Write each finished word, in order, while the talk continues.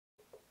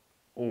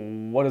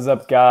What is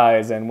up,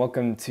 guys, and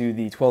welcome to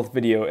the 12th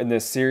video in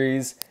this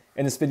series.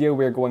 In this video,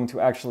 we're going to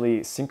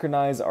actually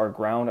synchronize our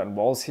ground and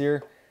walls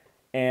here,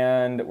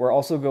 and we're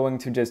also going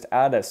to just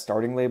add a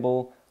starting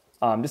label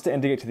just to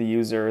indicate to the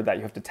user that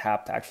you have to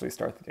tap to actually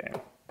start the game.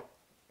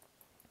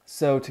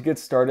 So to get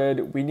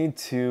started, we need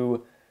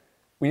to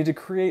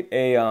create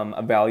a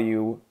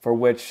value for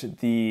which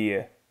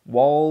the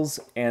walls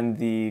and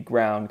the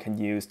ground can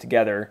use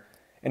together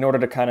in order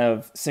to kind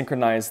of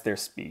synchronize their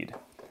speed.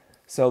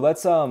 So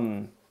let's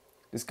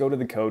just go to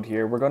the code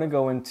here. We're going to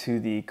go into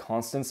the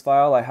constants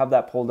file. I have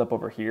that pulled up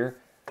over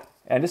here.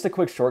 And just a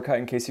quick shortcut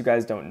in case you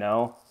guys don't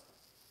know.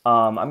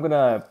 I'm going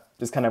to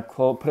just kind of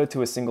put it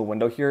to a single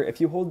window here.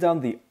 If you hold down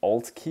the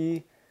Alt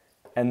key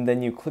and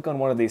then you click on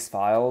one of these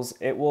files,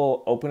 it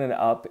will open it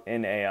up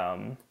in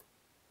a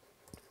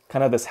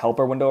kind of this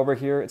helper window over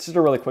here. It's just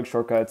a really quick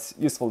shortcut. It's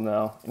useful to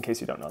know in case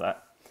you don't know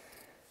that.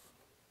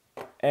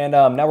 And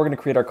now we're going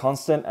to create our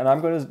constant, and I'm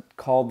going to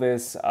call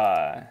this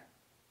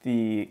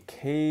the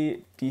k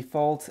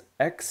default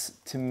x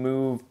to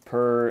move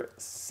per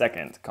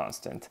second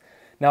constant.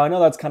 Now I know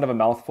that's kind of a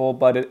mouthful,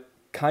 but it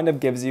kind of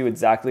gives you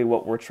exactly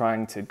what we're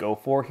trying to go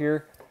for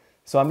here.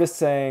 So I'm just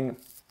saying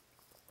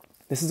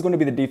this is going to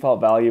be the default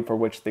value for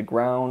which the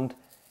ground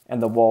and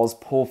the walls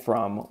pull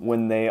from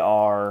when they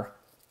are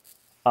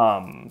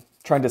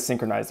trying to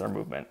synchronize their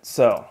movement.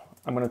 So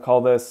I'm going to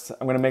call this,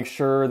 I'm going to make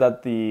sure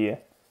that the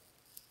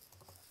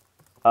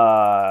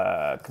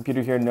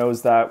computer here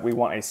knows that we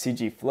want a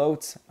CG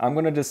float. I'm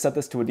going to just set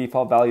this to a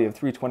default value of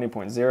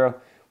 320.0.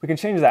 We can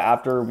change that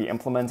after we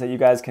implement it. You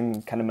guys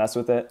can kind of mess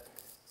with it,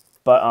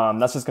 but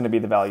that's just going to be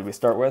the value we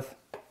start with.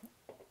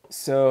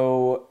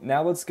 So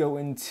now let's go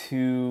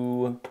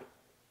into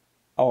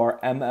our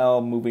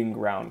ML moving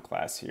ground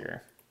class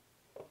here.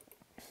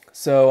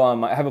 So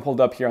I have it pulled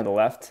up here on the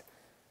left,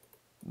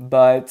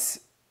 but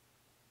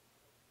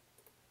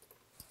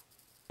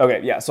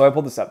okay, yeah, so I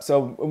pulled this up.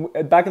 So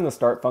back in the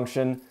start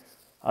function,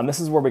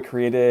 this is where we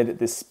created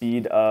the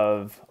speed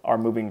of our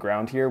moving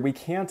ground here. We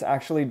can't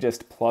actually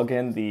just plug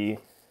in the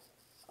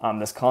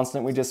this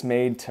constant we just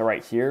made to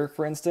right here,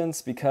 for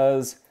instance,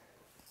 because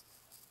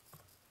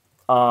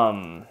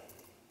per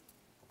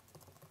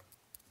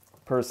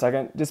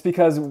second, just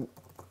because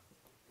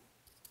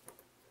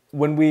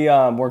when we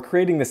were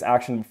creating this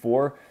action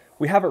before,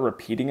 we have it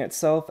repeating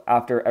itself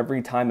after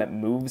every time it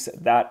moves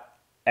that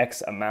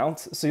X amount.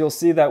 So you'll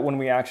see that when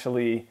we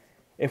actually,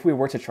 if we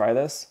were to try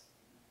this,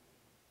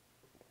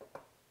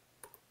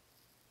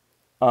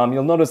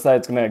 you'll notice that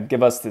it's going to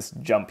give us this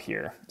jump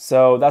here.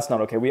 So that's not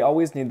okay. We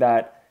always need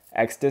that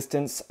X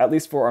distance, at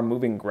least for our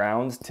moving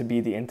ground, to be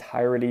the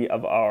entirety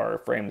of our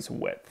frame's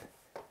width.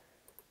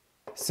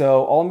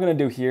 So all I'm going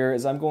to do here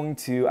is I'm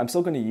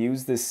still going to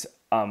use this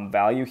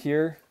value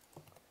here,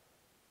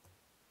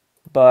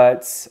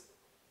 but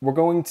we're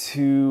going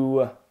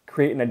to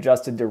create an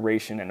adjusted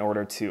duration in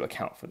order to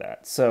account for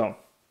that. So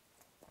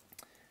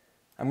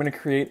I'm going to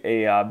create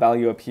a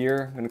value up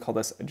here. I'm going to call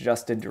this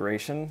adjusted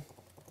duration.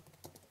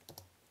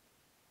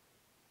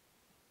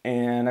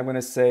 And I'm going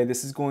to say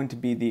this is going to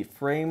be the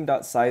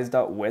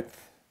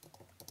frame.size.width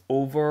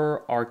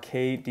over our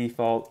k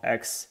default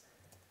x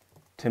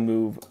to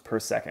move per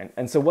second.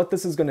 And so what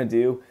this is going to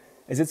do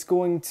is it's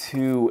going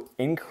to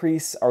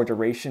increase our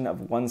duration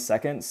of 1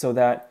 second so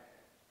that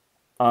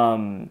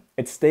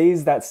it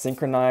stays that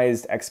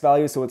synchronized x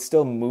value, so it's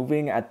still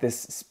moving at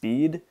this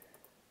speed,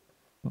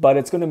 but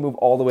it's going to move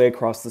all the way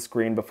across the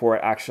screen before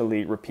it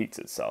actually repeats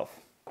itself.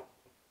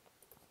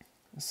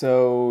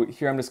 So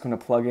here I'm just going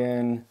to plug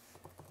in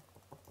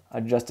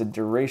adjusted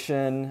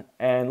duration,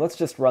 and let's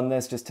just run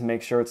this just to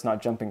make sure it's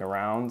not jumping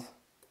around.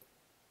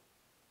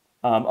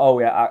 Oh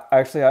yeah,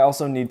 actually I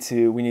also need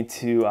to, we need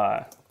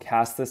to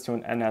cast this to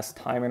an NS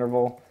time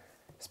interval,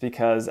 just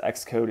because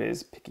Xcode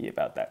is picky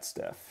about that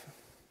stuff.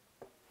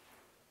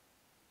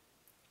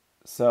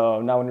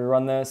 So now when we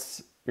run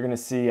this, you're going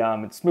to see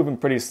it's moving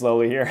pretty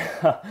slowly here.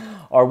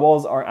 Our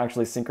walls aren't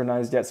actually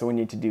synchronized yet, so we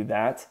need to do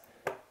that.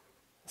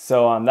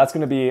 So that's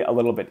going to be a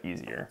little bit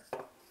easier.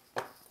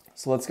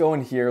 So let's go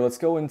in here. Let's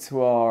go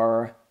into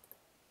our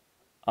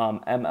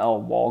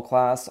ML wall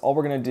class. All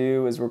we're going to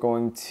do is we're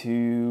going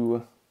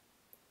to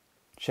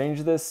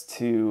change this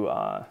to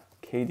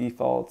k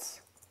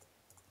default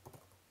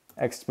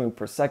x to move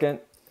per second,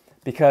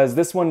 because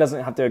this one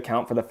doesn't have to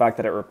account for the fact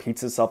that it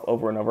repeats itself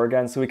over and over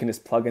again, so we can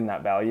just plug in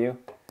that value.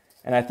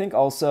 And I think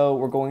also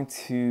we're going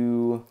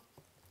to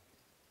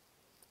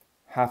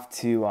have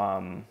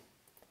to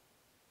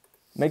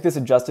make this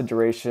adjusted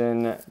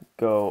duration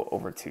go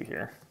over 2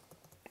 here.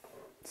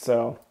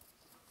 So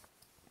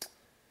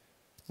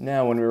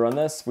now when we run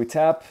this, we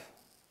tap,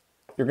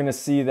 you're going to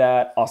see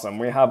that, awesome,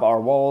 we have our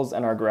walls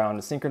and our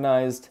ground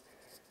synchronized,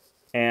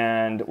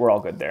 and we're all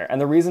good there. And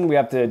the reason we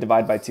have to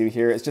divide by 2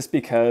 here is just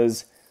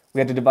because we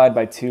have to divide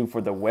by 2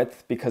 for the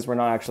width, because we're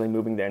not actually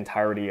moving the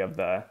entirety of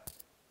the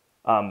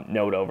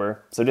node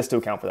over. So just to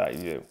account for that,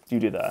 you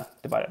do the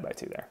divided by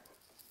 2 there.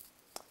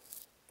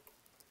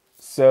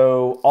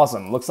 So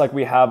awesome. Looks like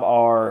we have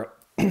our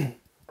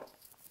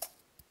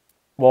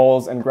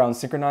walls and ground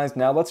synchronized.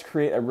 Now let's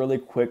create a really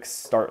quick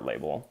start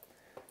label.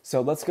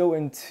 So let's go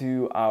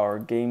into our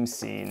game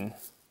scene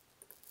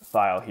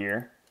file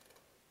here.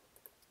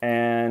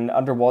 And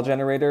under wall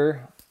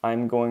generator,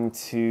 I'm going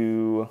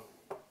to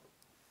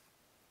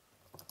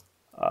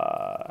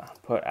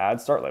put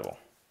add start label.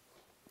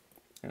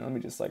 And let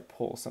me just like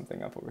pull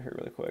something up over here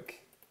really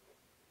quick.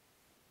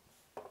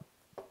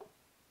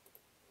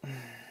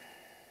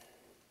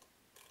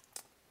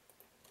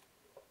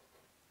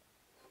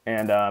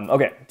 And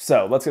okay,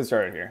 so let's get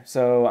started here.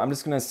 So I'm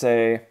just gonna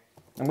say,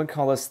 I'm gonna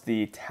call this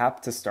the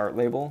tap to start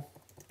label.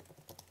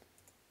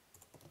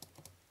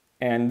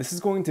 And this is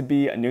going to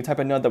be a new type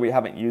of node that we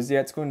haven't used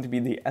yet. It's going to be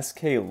the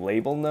SK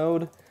label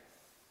node.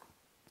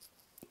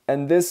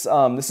 And this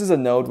is a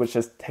node which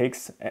just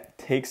takes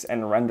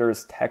and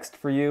renders text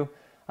for you.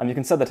 You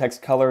can set the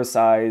text color,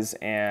 size,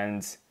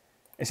 and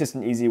it's just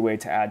an easy way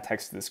to add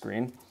text to the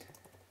screen.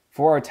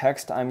 For our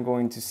text, I'm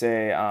going to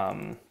say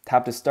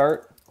tap to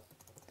start.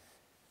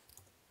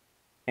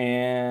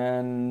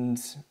 And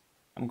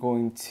I'm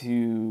going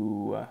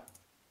to,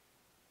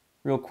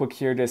 real quick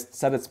here, just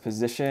set its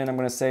position. I'm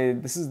going to say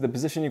this is the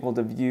position equal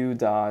to view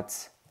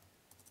dot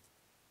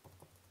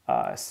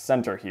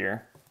center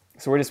here.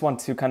 So we just want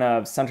to kind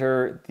of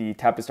center the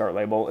tap to start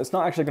label. It's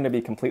not actually going to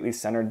be completely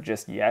centered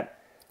just yet,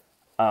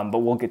 but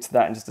we'll get to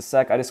that in just a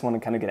sec. I just want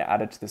to kind of get it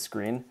added to the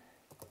screen.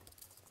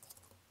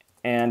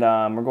 And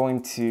we're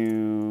going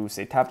to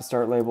say tap to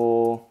start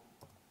label.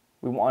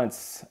 We want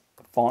its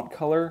font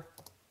color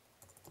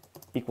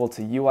equal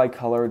to UI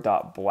color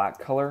dot black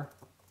color.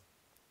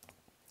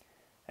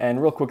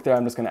 And real quick there,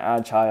 I'm just going to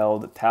add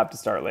child tap to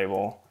start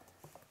label.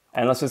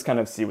 And let's just kind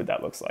of see what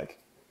that looks like.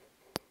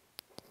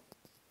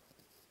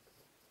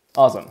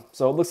 Awesome.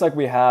 So it looks like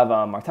we have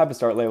our tap to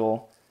start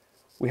label.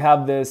 We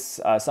have this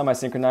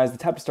semi-synchronized. The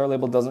tap to start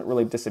label doesn't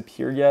really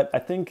disappear yet. I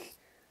think,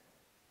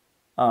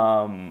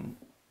 oh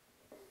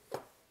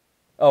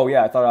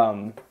yeah, I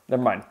thought,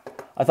 never mind.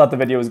 I thought the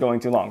video was going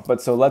too long.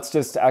 But so let's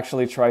just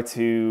actually try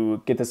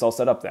to get this all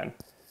set up then.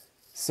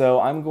 So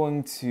I'm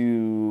going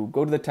to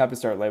go to the tap to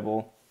start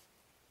label.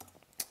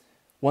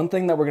 One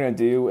thing that we're going to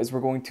do is we're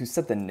going to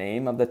set the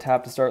name of the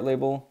tap to start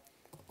label.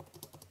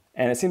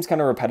 And it seems kind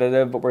of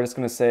repetitive, but we're just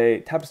going to say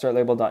tap to start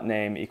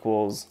label.name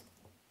equals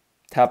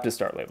tap to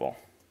start label.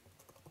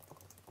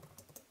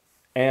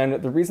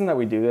 And the reason that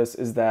we do this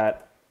is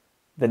that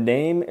the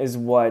name is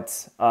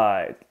what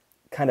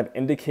kind of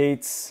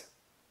indicates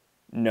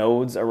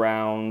nodes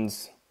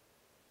around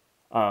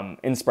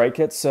in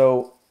SpriteKit.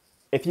 So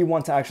if you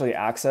want to actually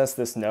access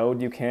this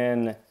node, you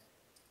can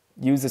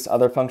use this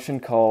other function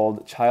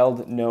called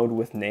child node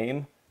with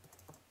name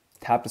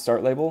tap to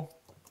start label.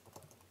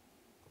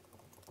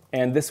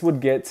 And this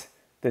would get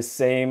the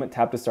same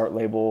tap to start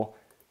label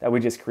that we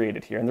just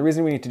created here. And the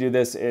reason we need to do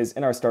this is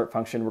in our start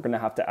function, we're going to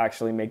have to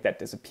actually make that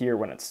disappear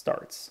when it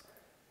starts.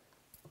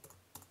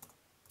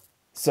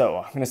 So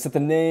I'm going to set the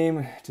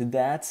name to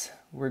that.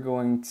 We're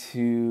going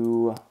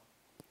to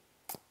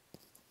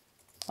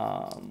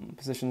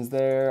positions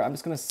there. I'm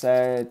just going to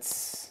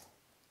set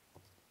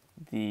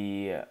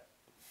the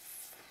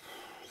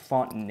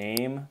font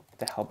name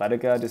to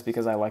Helvetica just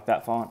because I like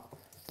that font.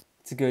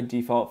 It's a good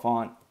default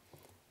font.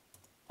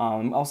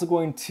 I'm also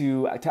going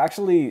to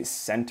actually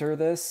center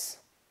this.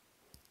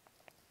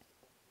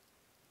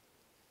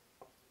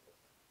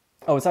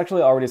 Oh, it's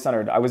actually already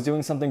centered. I was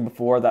doing something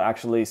before that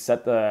actually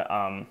set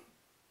the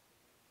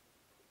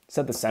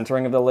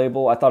centering of the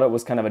label. I thought it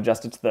was kind of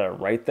adjusted to the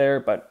right there,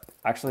 but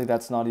actually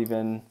that's not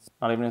even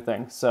a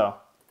thing. So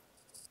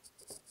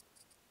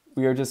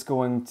we are just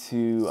going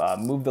to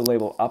move the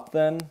label up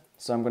then.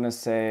 So I'm going to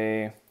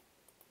say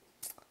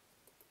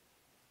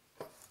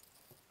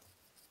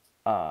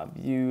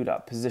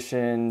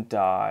view.position.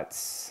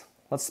 Let's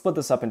split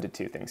this up into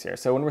two things here.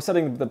 So when we're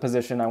setting the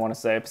position, I want to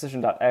say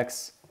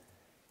position.x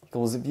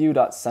equals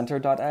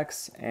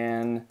view.center.x.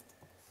 And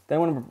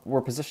then when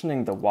we're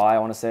positioning the y, I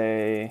want to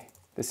say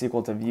this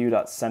equal to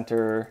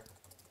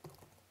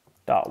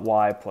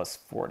view.center.y plus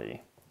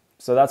 40.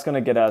 So that's going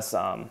to get us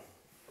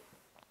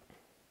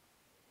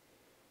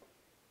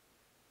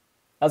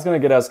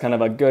kind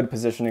of a good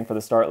positioning for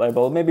the start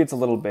label. Maybe it's a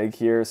little big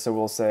here, so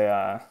we'll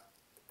say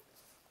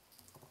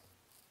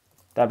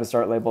tap to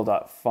start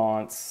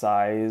label.font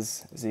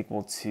size is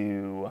equal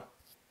to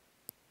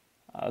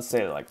let's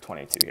say like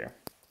 22 here.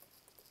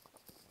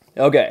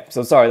 Okay,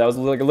 so sorry, that was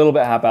like a little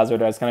bit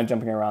haphazard. I was kind of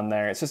jumping around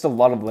there. It's just a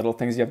lot of little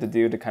things you have to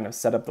do to kind of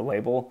set up the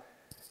label.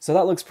 So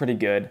that looks pretty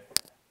good.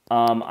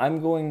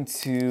 I'm going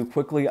to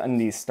quickly on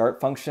the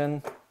start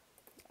function,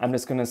 I'm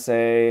just going to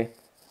say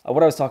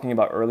what I was talking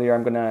about earlier.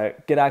 I'm going to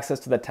get access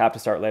to the tap to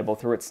start label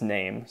through its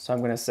name. So I'm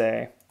going to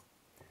say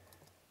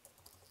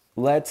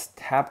let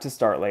tap to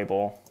start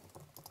label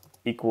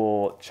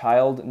equal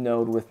child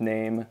node with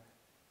name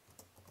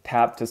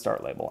tap to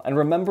start label. And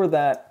remember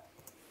that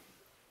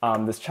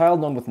this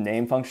child node with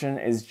name function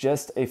is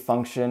just a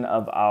function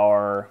of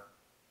our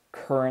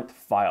current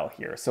file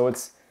here. So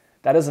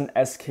that is an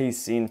SK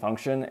scene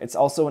function. It's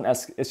also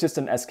it's just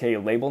an SK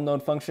label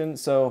node function.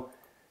 So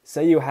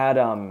say you had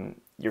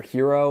your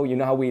hero. You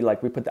know how we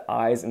put the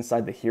eyes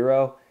inside the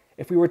hero?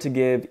 If we were to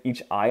give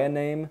each eye a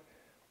name,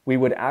 we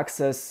would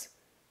access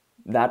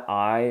that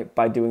eye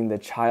by doing the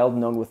child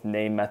known with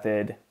name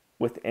method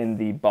within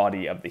the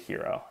body of the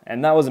hero.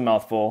 And that was a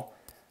mouthful,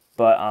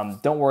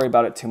 but don't worry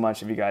about it too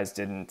much if you guys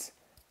didn't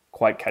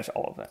quite catch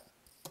all of it.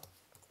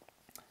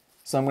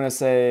 So I'm going to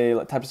say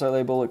let type to start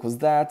label equals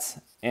that,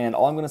 and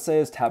all I'm going to say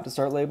is tab to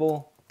start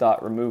label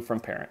dot remove from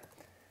parent.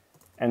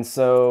 And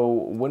so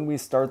when we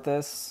start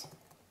this,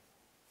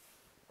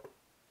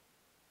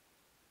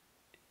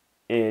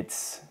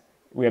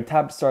 we have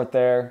tab to start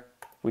there.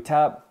 We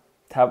tap,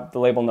 the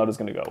label node is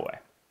going to go away.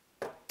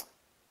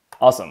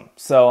 Awesome.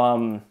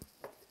 So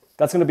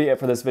that's going to be it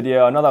for this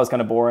video. I know that was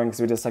kind of boring because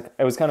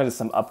it was kind of just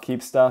some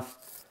upkeep stuff.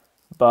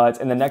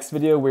 But in the next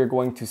video, we're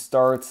going to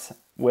start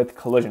with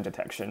collision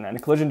detection.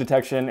 And collision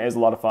detection is a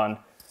lot of fun.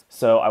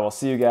 So I will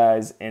see you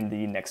guys in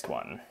the next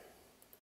one.